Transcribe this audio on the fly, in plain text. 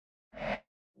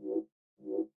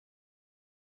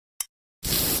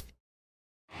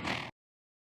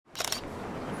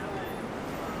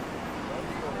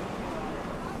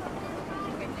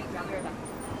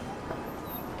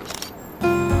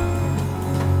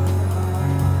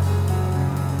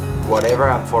whatever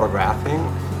I'm photographing,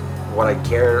 what I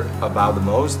care about the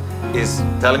most is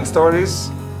telling stories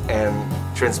and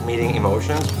transmitting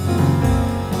emotions.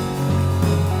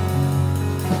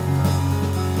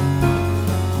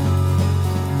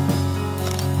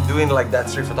 Doing like that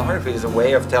street photography is a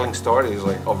way of telling stories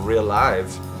like of real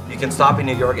life. You can stop in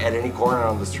New York at any corner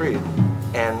on the street,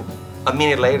 and a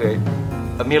minute later,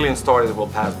 a million stories will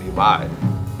pass you by.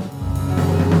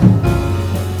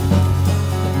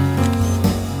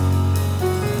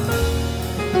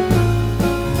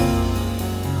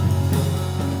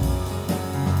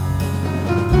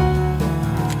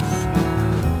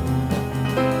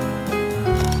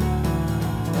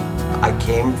 I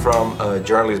came from a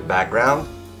journalist background.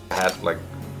 I had like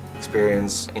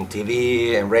experience in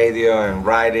TV and radio and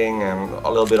writing and a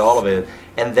little bit all of it.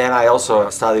 And then I also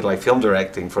studied like film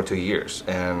directing for 2 years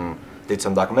and did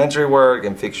some documentary work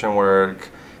and fiction work.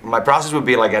 My process would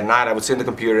be like at night I would sit in the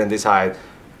computer and decide,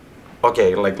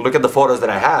 okay, like look at the photos that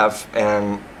I have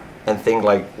and think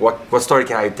like what story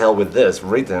can I tell with this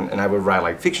written, and I would write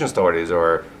like fiction stories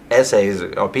or essays,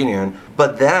 opinion.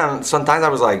 But then sometimes I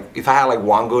was like, if I had like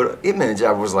one good image,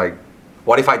 I was like,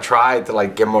 what if I tried to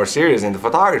like get more serious into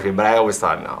photography? But I always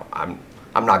thought, no,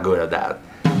 I'm not good at that.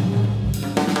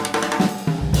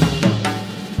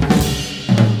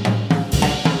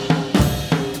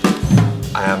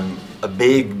 I am a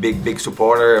big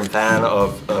supporter and fan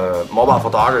of mobile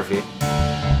photography.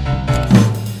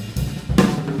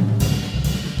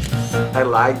 I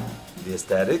like the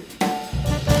aesthetic.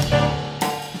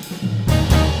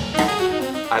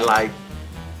 I like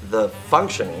the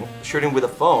functioning. Shooting with a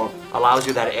phone allows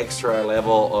you that extra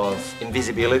level of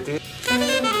invisibility.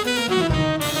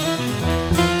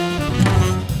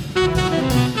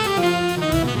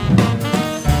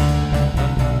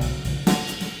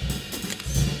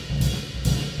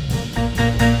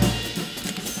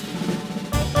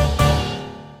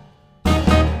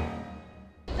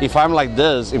 If I'm like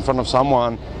this in front of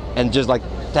someone and just like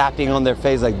tapping on their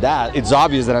face like that, it's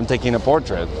obvious that I'm taking a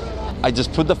portrait. I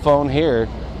just put the phone here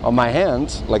on my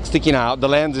hand, like sticking out, the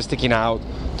lens is sticking out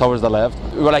towards the left.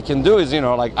 What I can do is, you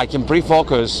know, like I can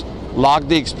pre-focus, lock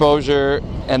the exposure,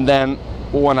 and then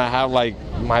when I have like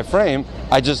my frame,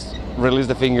 I just release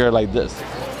the finger like this.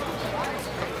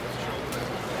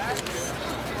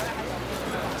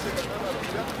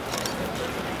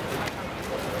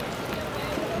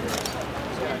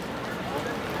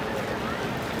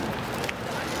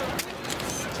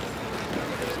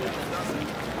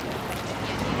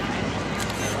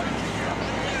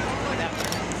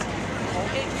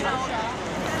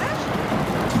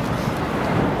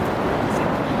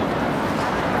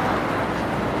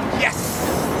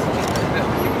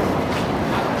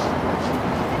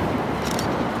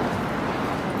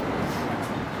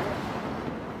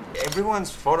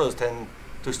 Everyone's photos tend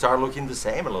to start looking the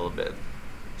same a little bit.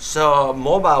 So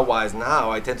mobile-wise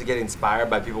now, I tend to get inspired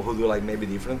by people who do like maybe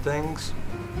different things.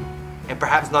 And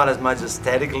perhaps not as much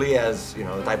aesthetically as, you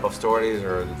know, the type of stories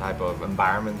or the type of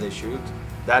environment they shoot.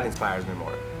 That inspires me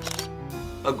more.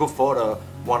 A good photo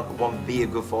won't be a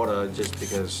good photo just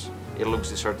because it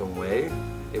looks a certain way.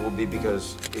 It will be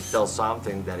because it tells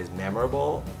something that is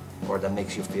memorable, or that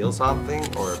makes you feel something,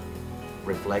 or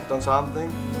reflect on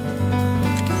something.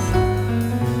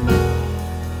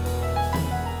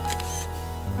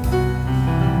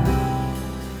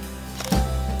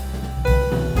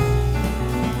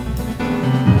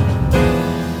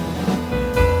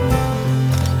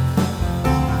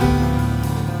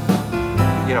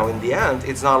 You know, in the end,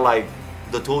 it's not like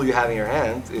the tool you have in your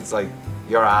hand, it's like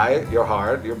your eye, your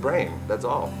heart, your brain, that's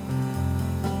all.